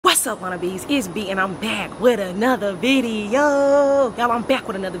What's up, wannabes? It's B and I'm back with another video. Y'all, I'm back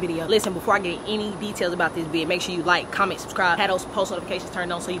with another video. Listen, before I get any details about this vid, make sure you like, comment, subscribe, have those post notifications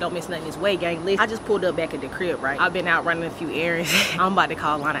turned on so you don't miss nothing this way, gang. Listen, I just pulled up back at the crib, right? I've been out running a few errands. I'm about to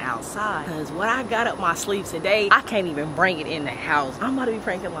call Lona outside because what I got up my sleeve today, I can't even bring it in the house. I'm about to be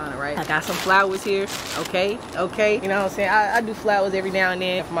pranking Lona, right? I got some flowers here, okay? You know what I'm saying? I do flowers every now and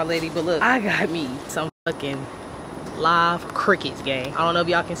then for my lady, but look, I got me some fucking live crickets, gang. I don't know if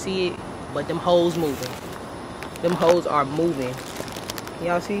y'all can see it, but them hoes moving. Them hoes are moving.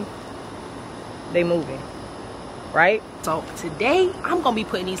 Y'all see? They moving, right? So today, I'm gonna be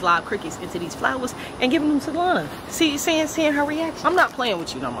putting these live crickets into these flowers and giving them to Lona. See, seeing her reaction. I'm not playing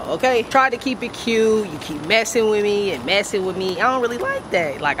with you no more, okay? Try to keep it cute. You keep messing with me and messing with me. I don't really like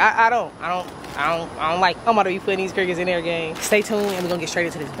that. Like, I don't like. I'm about to be putting these crickets in there, gang. Stay tuned, and we're gonna get straight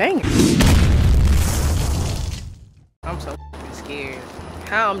into this banger. I'm so scared.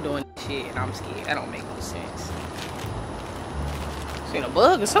 How I'm doing this shit and I'm scared. That don't make no sense. Seen a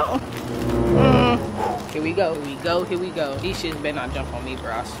bug or something. Here we go. These shits better not jump on me,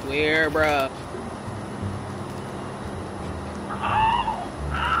 bro. I swear, bro.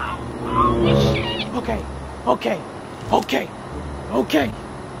 Okay.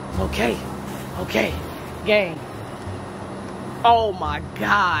 Gang. Oh my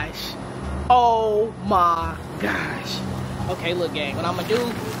gosh. Oh my gosh. Okay, look, gang, what I'm gonna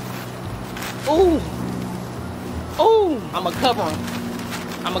do, I'ma cover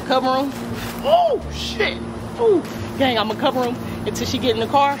him. Oh shit. Gang, I'ma cover him until she get in the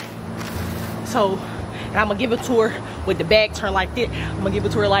car. So, and I'm gonna give it to her with the bag turned like this. I'm gonna give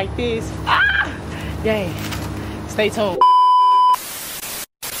it to her like this. Gang, stay tuned.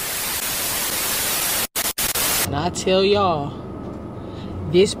 And I tell y'all,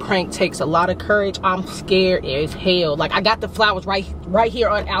 this prank takes a lot of courage. I'm scared as hell. Like, I got the flowers right here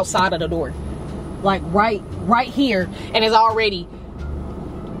on outside of the door. Like, right here. And it's already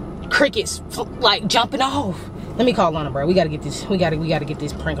crickets, like, jumping off. Let me call Lona, bro. We gotta get this. We gotta get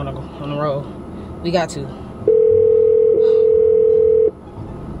this prank on the road. We got to.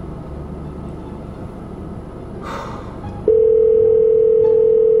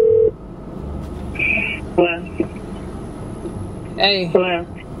 Hello. Hey. Hello.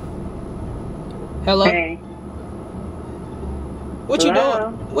 Hello. Hey. What you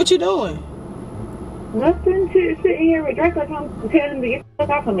doing? What you doing? Nothing, sitting here with Draco trying to tell him to get the fuck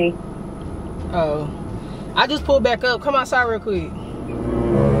off of me. Oh. I just pulled back up. Come outside real quick.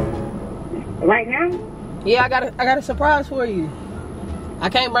 Right now? Yeah, I got a surprise for you. I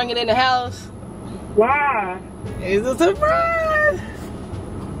can't bring it in the house. Why? It's a surprise.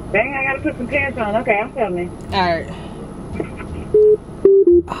 Dang, I gotta put some pants on. Okay, I'm coming. Alright.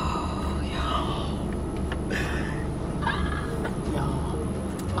 Oh, y'all,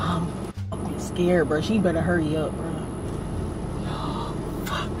 I'm fucking scared, bro. She better hurry up, bro. Oh,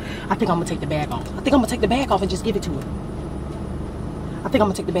 fuck. I think I'm gonna take the bag off. I think I'm gonna take the bag off and just give it to her. I think I'm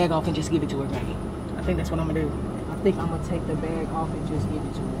gonna take the bag off and just give it to her, gang. I think that's what I'm gonna do. I think I'm gonna take the bag off and just give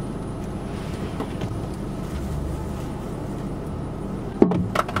it to her.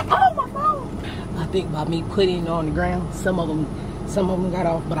 Oh, my phone! I think by me putting it on the ground, some of them got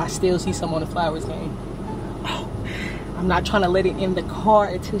off, but I still see some on the flowers, gang. Oh, I'm not trying to let it in the car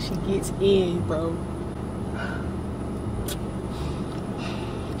until she gets in, bro.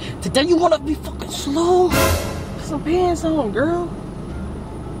 Today you wanna be fucking slow? Put some pants on, girl.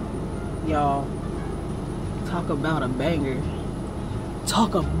 Y'all, talk about a banger.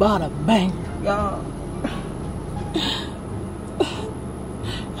 Talk about a banger, y'all.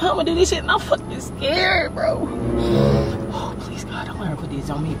 I'm gonna do this shit and I'm fucking scared, bro. Oh, please, God, don't let her put these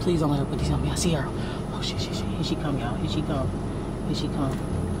on me. Please don't let her put these on me. I see her. Oh, shit. Here she come, y'all. Here she come.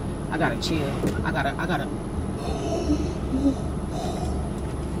 I gotta chill. I gotta.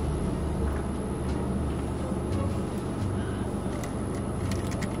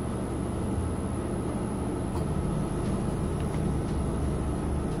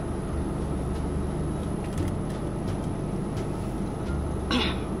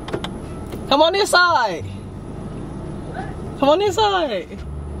 Come on this side. Come on this side.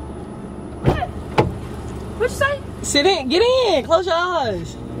 What? What'd you say? Sit in. Get in. Close your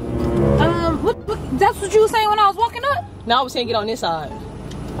eyes. What? That's what you were saying when I was walking up? No, I was saying get on this side.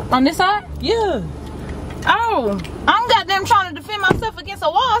 On this side? Yeah. Oh, I'm goddamn trying to defend myself against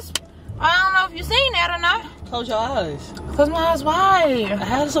a wasp. I don't know if you seen that or not. Close your eyes. Close my eyes wide. I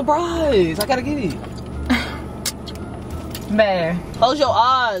had a surprise. I gotta get it. Man. Close your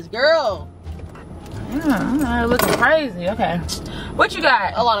eyes, girl. I'm looking crazy. Okay. What you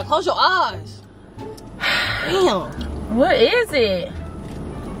got? Alana, close your eyes. Damn. What is it?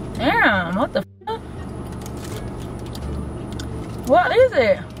 Damn, what the f? What is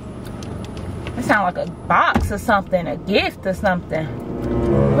it? It sounds like a box or something, a gift or something.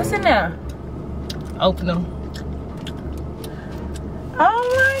 What's in there? Open them. Oh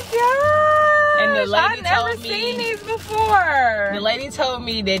my god! And the lady I've never told me, seen these before. The lady told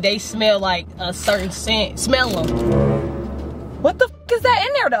me that they smell like a certain scent. Smell them. What the f is that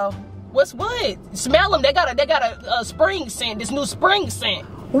in there though? What's what? Smell them. They got a spring scent. This new spring scent.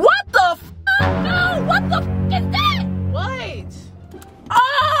 What the f? No! What the f is that? What?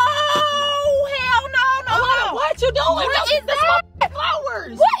 Oh hell no! What you doing? What is that?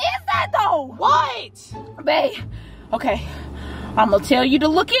 Flowers. What is that though? What? Babe, okay. I'm gonna tell you to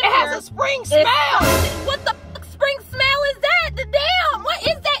look in It here. has a spring smell. What the fuck spring smell is that? The damn! What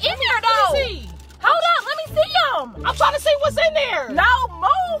is that in there though? Let me see. Hold up, let me see them. I'm trying to see what's in there. No,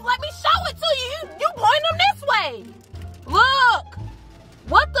 move. Let me show it to you. You point them this way. Look.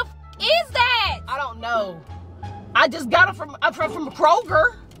 What the fuck is that? I don't know. I just got it from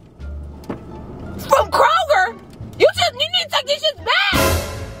Kroger. From Kroger? You need to take these shits back.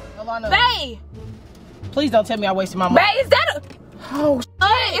 Alana, Babe. please don't tell me I wasted my money. Babe, is that a... Oh,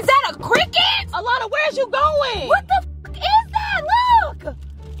 shit. Is that a cricket? Alana, where's you going? What the fuck is that? Look.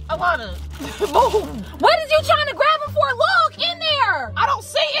 Alana, move. What is you trying to grab them for? Look, in there. I don't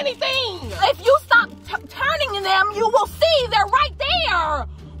see anything. If you stop turning in them, you will see they're right there.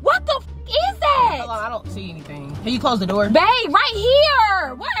 What the fuck is that? Alana, I don't see anything. Can you close the door? Babe, right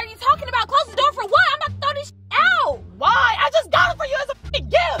here. What are you talking about? Close the door for what? I'm about to throw this shit out. Why? I just got it for you as a f***ing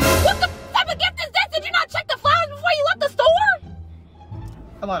gift. What the type of gift is this? Did you not check the flowers before you left the store?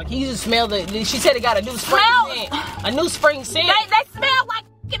 Alana, can you just smell the... She said it got a new spring scent. A new spring scent. They smell like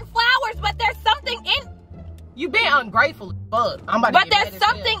fucking flowers, but there's something in... You been ungrateful as fuck. I'm about to But get there's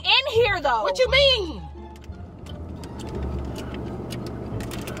something in here, though. What you mean?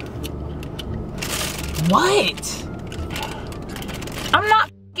 What? I'm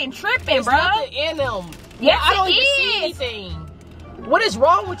not fucking tripping, There's bro. nothing in them. Yes, I don't it even see is. anything. What is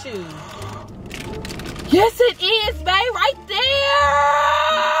wrong with you? Yes, it is, babe. Right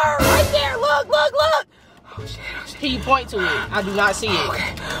there. Right there. Look, look, look. Oh, shit, oh, shit. Can you point to it? I do not see it.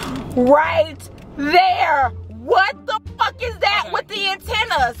 Okay. Right there. What the fuck is that with the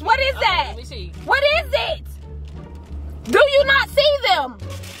antennas? What is that? Let me see. What is it? Do you not see them?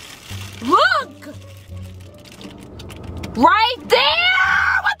 Look. Right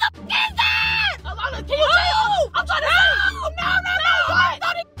there. What the fuck is that? Alana, can you tell? I'm trying to see. No.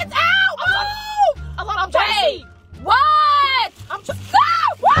 What? It's out. Alana, I'm trying to see. What? I'm trying.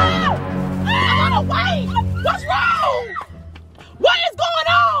 Wow. Alana, wait. What's wrong? What is going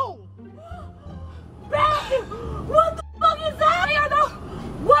on? Babe, what the fuck is that?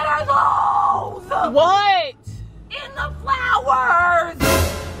 What are those? What? In the flowers.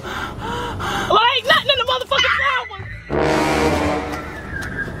 Like nothing in the motherfucking flowers.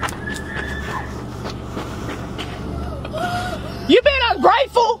 You been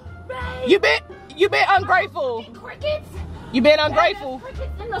ungrateful. Babe. You been ungrateful. Crickets? You been ungrateful. There's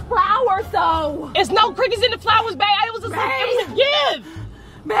crickets in the flowers, though. It's no crickets in the flowers, babe. It was a gift.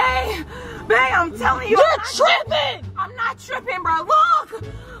 Babe, I'm telling you. You're tripping. I'm not tripping, bro. Look.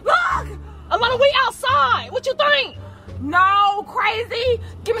 Alana, we outside. What you think? No, crazy.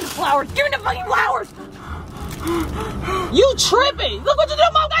 Give me the flowers. Give me the fucking flowers. You tripping. Look what you did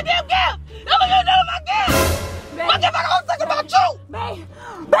to my goddamn gift. Look what you did to my gift. My gift, I don't think about you. Babe,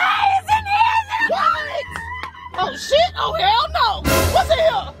 it's in here. What? Oh, shit. Oh, hell no. What's in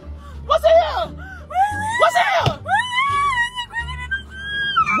here? What's in here? What's in here?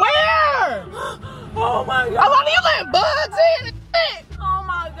 Where? Oh my god. Alana, you letting bugs in and shit. Oh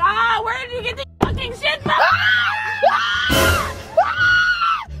my god. Where did you get this fucking shit from?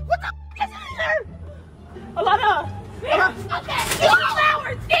 What the f is in here? Alana. Okay, get the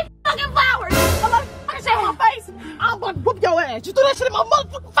flowers. Get the fucking flowers. Alana, shit in my face. I'm about to whoop your ass. You threw that shit in my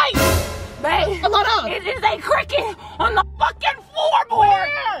motherfucking face. Babe, Alana. it is a cricket on the fucking floorboard.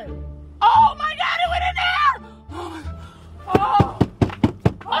 Where? Oh my god, it went in there. Oh.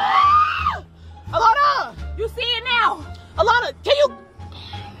 Alana. You see it now? Alana, can you...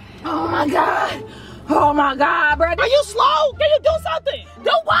 Oh my god. Oh my god, bro. Are you slow? Can you do something?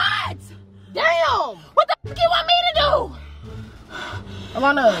 Do what? Damn. What the fuck you want me to do?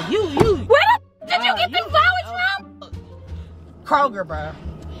 Alana, you. Where the did you get them flowers from? Kroger, bro.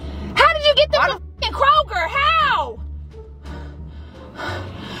 How did you get them from fucking Kroger? How?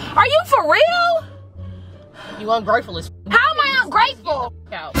 Are you for real? You ungrateful as How am I ungrateful?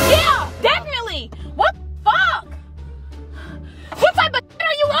 out. Yeah, definitely. What the fuck? What type of shit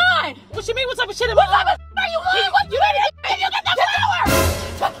are you on? What you mean? What type of shit am What I type of shit are you on? What you get the flower?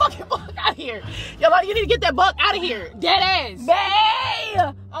 Shut the fucking fuck here. Yolanda, you need to get that buck out of here. Dead ass.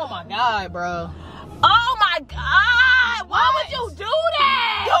 Bae! Oh my God, bro. Oh my God! Why would you do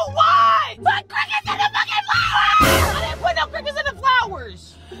that? Do what? Put crickets in the fucking flowers! I didn't put no crickets in the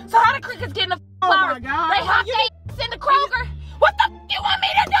flowers. So how the crickets get in the flowers? Oh my God. They hop their in the Kroger. What the f you want me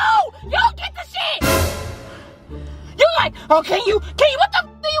to do? You don't get the shit. You like, oh, can you, what the f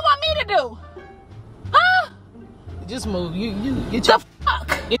do you want me to do? Huh? Just move. You get The your fuck?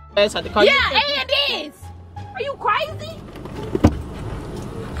 get your ass out the car. Yeah, and is. Are you crazy?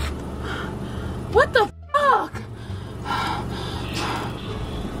 What the fuck?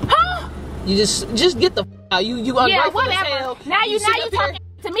 Huh? You just get the out. You ungrateful Yeah, as whatever. hell. Now you sit up talking here.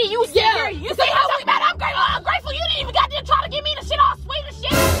 to me. You Yeah. You see how we mad? I'm grateful. I'm grateful. You didn't even got there trying to get me the shit all sweet and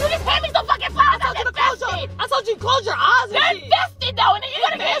shit. You just hand me some fucking flowers. I told you to close your eyes and They're shit. invested though, and then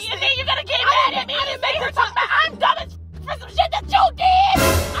you're gonna get mad at me. I didn't make her talk about I'm dumb as for some shit that you did.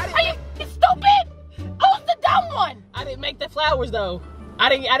 Are you stupid? Who's the dumb one? I didn't make the flowers though. I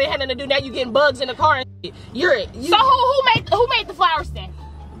didn't have nothing to do. Now you getting bugs in the car and shit. So who made the flowers then?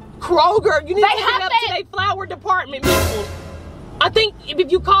 Kroger. You need They to get have up to their flower department people. I think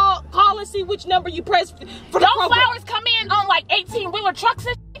if you call and see which number you press for the Those Kroger. flowers come in on like 18-wheeler trucks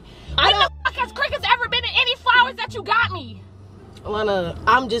and shit. When the fuck has crickets ever been in any flowers that you got me? Lana,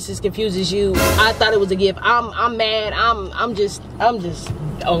 I'm just as confused as you. I thought it was a gift. I'm mad. I'm just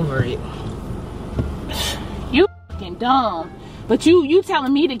over it. You fucking dumb. But you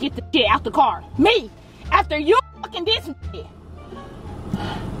telling me to get the shit out the car. Me. After you fucking did some shit.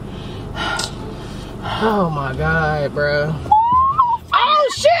 Oh my God, bro. Oh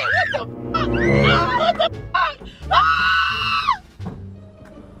shit! What the fuck? What the fuck? Ah!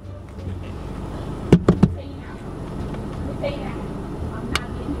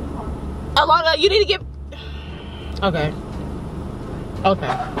 Alana, you need to get. Okay.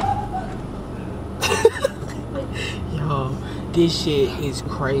 Yo, this shit is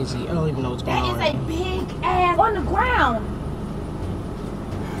crazy. I don't even know what's going on. That is a big ass on the ground.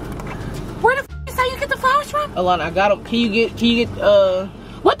 Where the f is how you get the flowers from? Alana, I got them. Can you get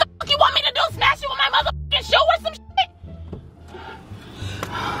What the fuck you want me to do? Smash you with my motherfucking shoe or some shit?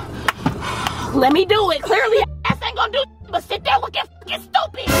 Let me do it. Clearly, your ass ain't gonna do shit but sit there looking fucking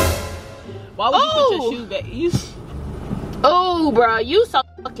stupid. Why would you put your shoe back? Oh, bro, you so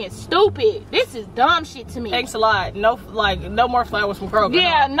fucking stupid. This is dumb shit to me. Thanks a lot. No more flowers from Kroger.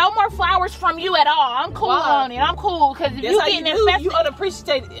 Yeah, no more flowers from you at all. I'm cool on it. I'm cool because if That's you how getting you do. infested, You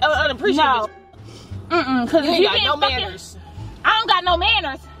unappreciated. no. Because You if ain't you got getting no fucking, manners. I don't got no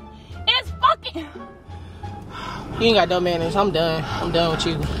manners. It's fucking. You ain't got no manners. I'm done. I'm done with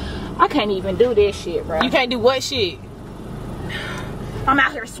you. I can't even do this shit, bro. You can't do what shit? I'm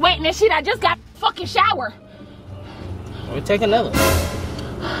out here sweating and shit. I just got a fucking shower. We'll take another.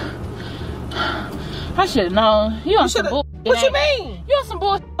 I should have known. You on some bullshit. What you mean? You on some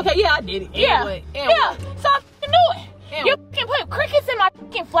bullshit. Okay, yeah, I did it. Yeah. And Yeah. what? So I fucking knew it. And You what? fucking put crickets in my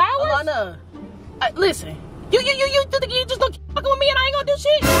fucking flowers? Alana, listen. You think you just gonna keep fucking with me and I ain't gonna do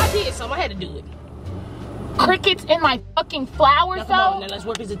shit? I did something. I had to do it. Crickets in my fucking flowers, Now, come on, though? now let's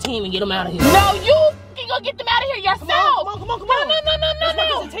work as a team and get them out of here. No, you fucking go get them out of here yourself. Come on. No. Let's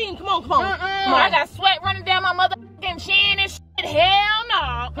work as a team. Come on. Come on. I got sweat running down my motherfucking chin and shit. Hell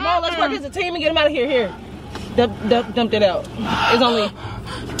no. Come on, let's work as a team and get them out of here. Here. Dump that out. It's only.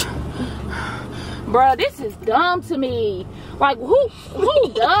 Bruh, this is dumb to me. Like, who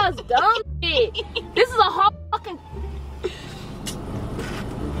does dumb shit? This is a whole fucking...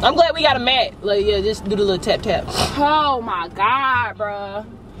 I'm glad we got a mat. Like, yeah, just do the little tap. Oh my God, bruh.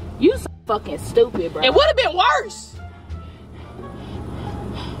 You so fucking stupid, bruh. It would have been worse.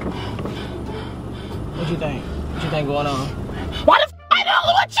 What you think? What you think going on? Why the f I don't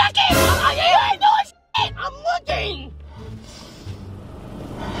want checking? You ain't doing shit. I'm looking.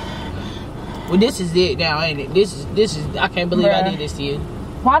 Well, this is it now, ain't it? This is. I can't believe I did this to you.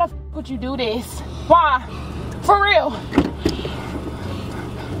 Why the f would you do this? Why? For real?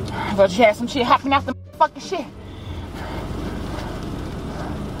 I thought you had some shit happening after fucking shit.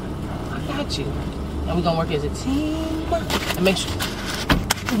 I got you. And we're gonna work as a team and make sure.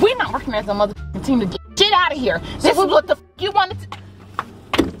 We're not working as a motherfucking team to get shit out of here. This is what the f you wanted to.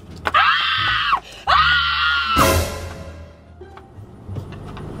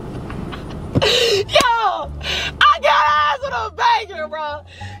 Yo, I got eyes with a banger, bro.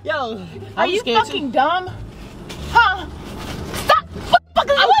 Yo, Are you fucking dumb? Huh? Stop! What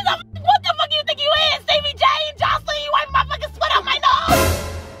the fuck you think you is? Stevie J and Jocelyn, you wipe my fucking sweat out my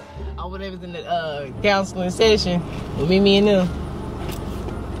nose! Oh, when they was in the counseling session with me and them.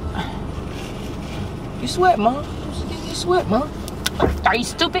 You sweat, Mom. You sweat, Mom. Are you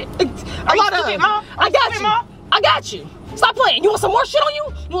stupid? A lot of Mom? I got you. Mom? I got you. Stop playing. You want some more shit on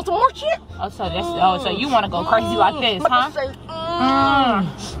you? You want some more shit? Oh, so that's so you want to go crazy like this, huh? Nah.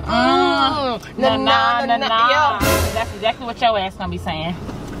 That's exactly what your ass gonna be saying.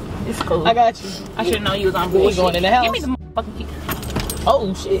 It's cool. I got you. I should have known you was on We bullshit. going in the house. Give me the motherfucking key.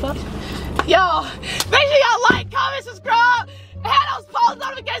 Oh shit. Y'all, make sure y'all like, comment, subscribe, and have those post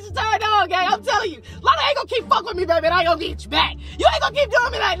notifications turned on, gang. I'm telling you, Lona ain't gonna keep fucking with me, baby, and I ain't gonna get you back. You ain't gonna keep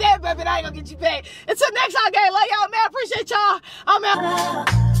doing me like that, baby, and I ain't gonna get you back. Until next time, gang, love y'all, man. I appreciate y'all. I'm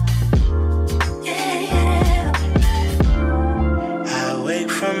out.